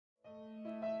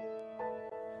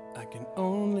I can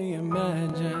only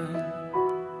imagine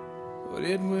what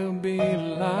it will be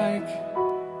like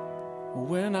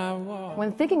when I walk.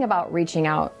 When thinking about reaching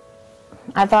out,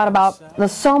 I thought about the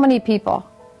so many people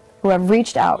who have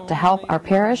reached out to help our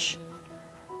parish,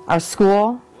 our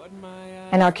school,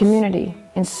 and our community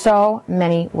in so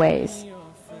many ways.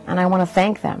 And I want to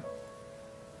thank them.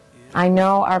 I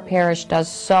know our parish does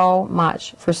so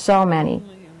much for so many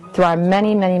through our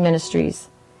many, many ministries.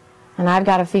 And I've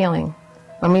got a feeling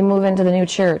when we move into the new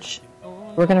church,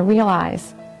 we're going to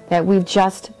realize that we've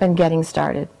just been getting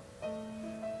started.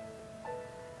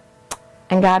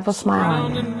 And God will smile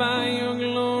on Surrounded by your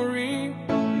glory,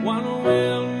 what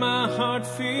will my heart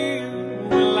feel?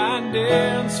 Will I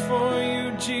dance for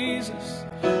you, Jesus?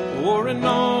 Or in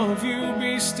awe of you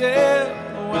be still?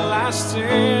 Will I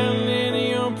stand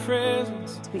in your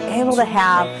presence? To be able to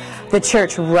have the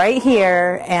church right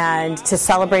here and to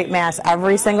celebrate Mass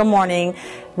every single morning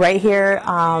right here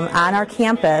on our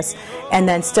campus, and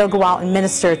then still go out and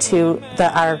minister to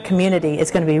our community is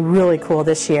going to be really cool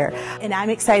this year. And I'm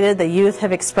excited. The youth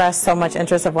have expressed so much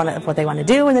interest of what they want to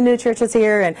do when the new church is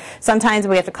here, and sometimes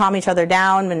we have to calm each other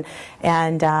down,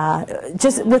 and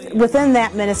just within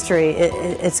that ministry,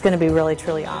 it's going to be really,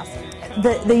 truly awesome.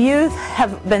 The youth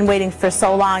have been waiting for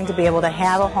so long to be able to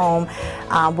have a home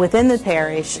within the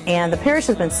parish, and the parish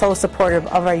has been so supportive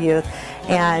of our youth,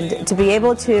 and to be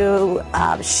able to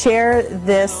share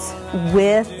this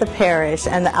with the parish,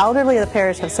 and the elderly of the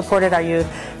parish have supported our youth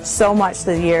so much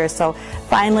through the years, so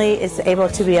finally it's able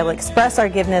to express our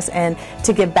forgiveness and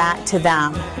to give back to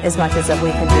them as much as that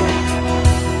we can do.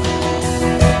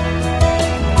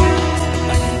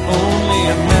 I can only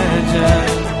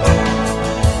imagine.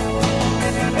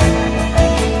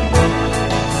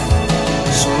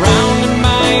 Surrounded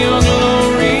by your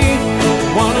glory,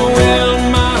 what will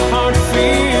my heart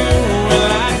feel?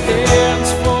 Will I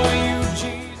dance for you,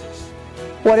 Jesus?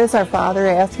 What is our Father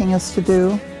asking us to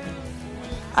do?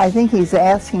 I think He's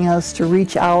asking us to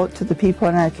reach out to the people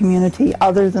in our community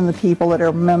other than the people that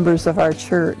are members of our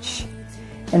church.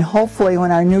 And hopefully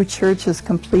when our new church is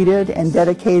completed and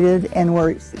dedicated and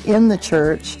we're in the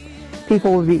church,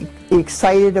 people will be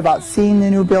excited about seeing the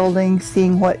new building,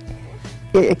 seeing what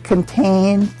it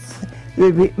contains.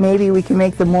 Maybe we can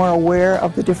make them more aware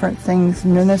of the different things,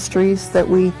 ministries that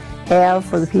we have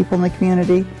for the people in the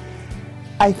community.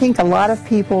 I think a lot of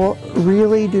people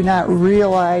really do not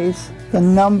realize the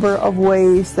number of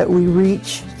ways that we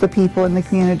reach the people in the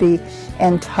community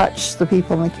and touch the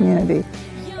people in the community.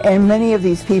 And many of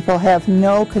these people have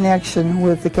no connection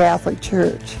with the Catholic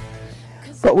Church.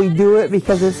 But we do it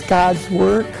because it's God's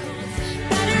work.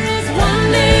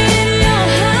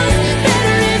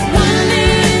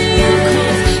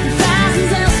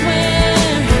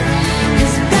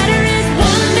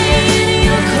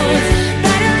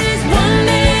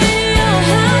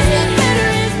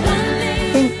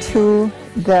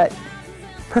 That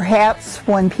perhaps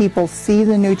when people see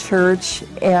the new church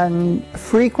and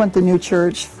frequent the new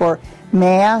church for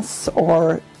Mass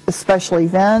or special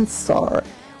events or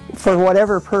for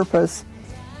whatever purpose,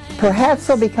 perhaps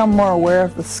they'll become more aware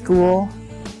of the school.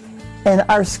 And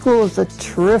our school is a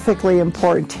terrifically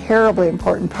important, terribly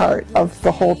important part of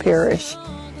the whole parish.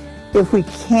 If we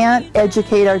can't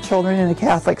educate our children in a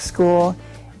Catholic school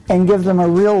and give them a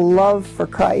real love for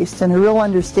Christ and a real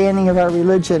understanding of our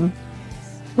religion,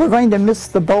 we're going to miss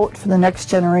the boat for the next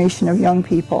generation of young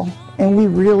people, and we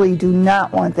really do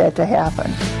not want that to happen.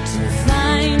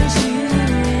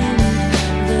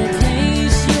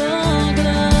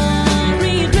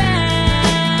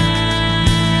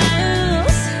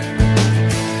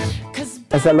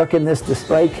 As I look in this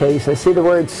display case, I see the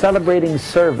word celebrating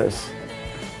service,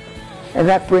 and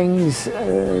that brings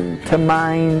to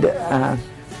mind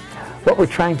what we're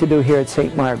trying to do here at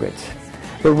St. Margaret's.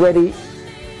 We're ready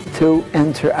to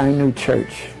enter our new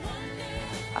church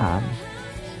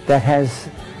that has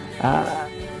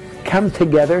come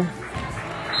together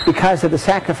because of the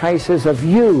sacrifices of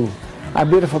you, our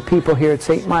beautiful people here at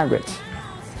St. Margaret's.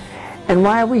 And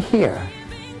why are we here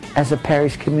as a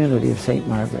parish community of St.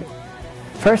 Margaret?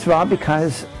 First of all,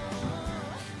 because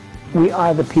we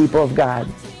are the people of God,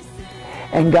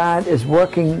 and God is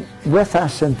working with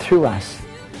us and through us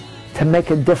to make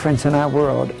a difference in our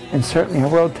world, and certainly our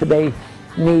world today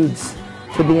needs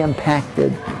to be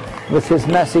impacted with His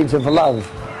message of love,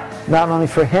 not only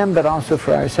for Him but also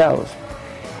for ourselves.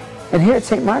 And here at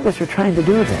St. Margaret's we're trying to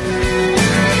do this.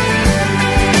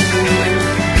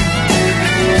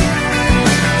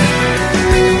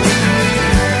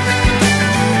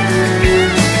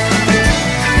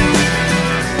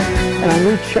 And our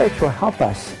new church will help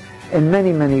us in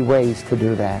many, many ways to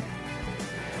do that.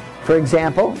 For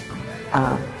example,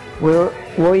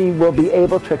 we will be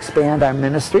able to expand our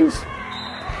ministries.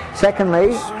 Secondly,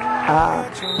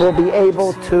 we'll be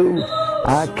able to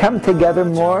come together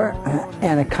more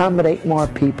and accommodate more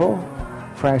people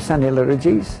for our Sunday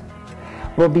liturgies.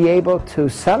 We'll be able to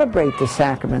celebrate the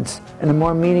sacraments in a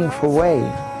more meaningful way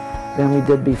than we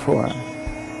did before.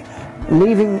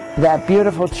 Leaving that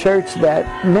beautiful church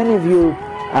that many of you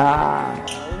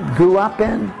grew up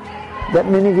in, that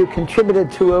many of you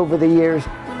contributed to over the years,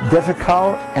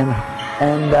 difficult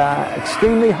and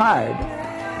extremely hard.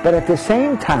 But at the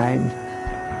same time,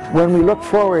 when we look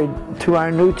forward to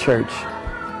our new church,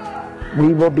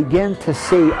 we will begin to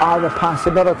see all the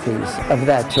possibilities of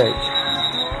that church.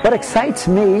 What excites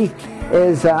me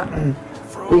is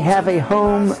we have a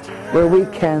home where we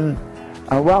can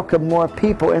welcome more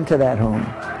people into that home.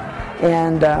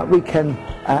 And we can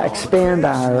expand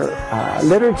our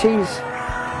liturgies,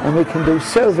 and we can do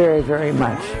so very, very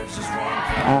much.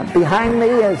 Behind me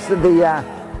is the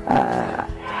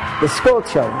school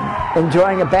children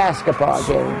enjoying a basketball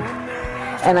game.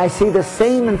 And I see the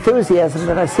same enthusiasm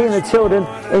that I see in the children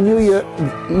in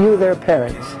you their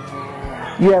parents.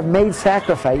 You have made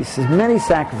sacrifices, many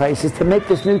sacrifices, to make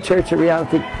this new church a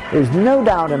reality. There's no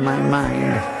doubt in my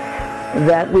mind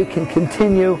that we can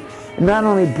continue, not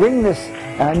only bring this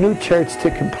new church to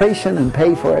completion and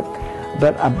pay for it,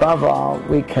 but above all,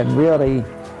 we can really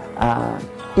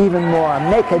even more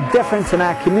make a difference in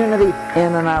our community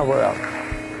and in our world.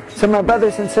 So my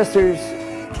brothers and sisters,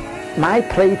 my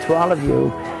plea to all of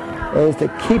you is to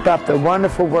keep up the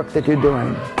wonderful work that you're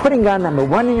doing. Putting God number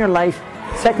one in your life,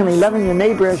 secondly, loving your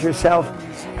neighbor as yourself,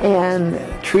 and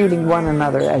treating one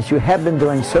another as you have been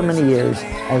doing so many years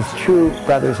as true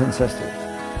brothers and sisters.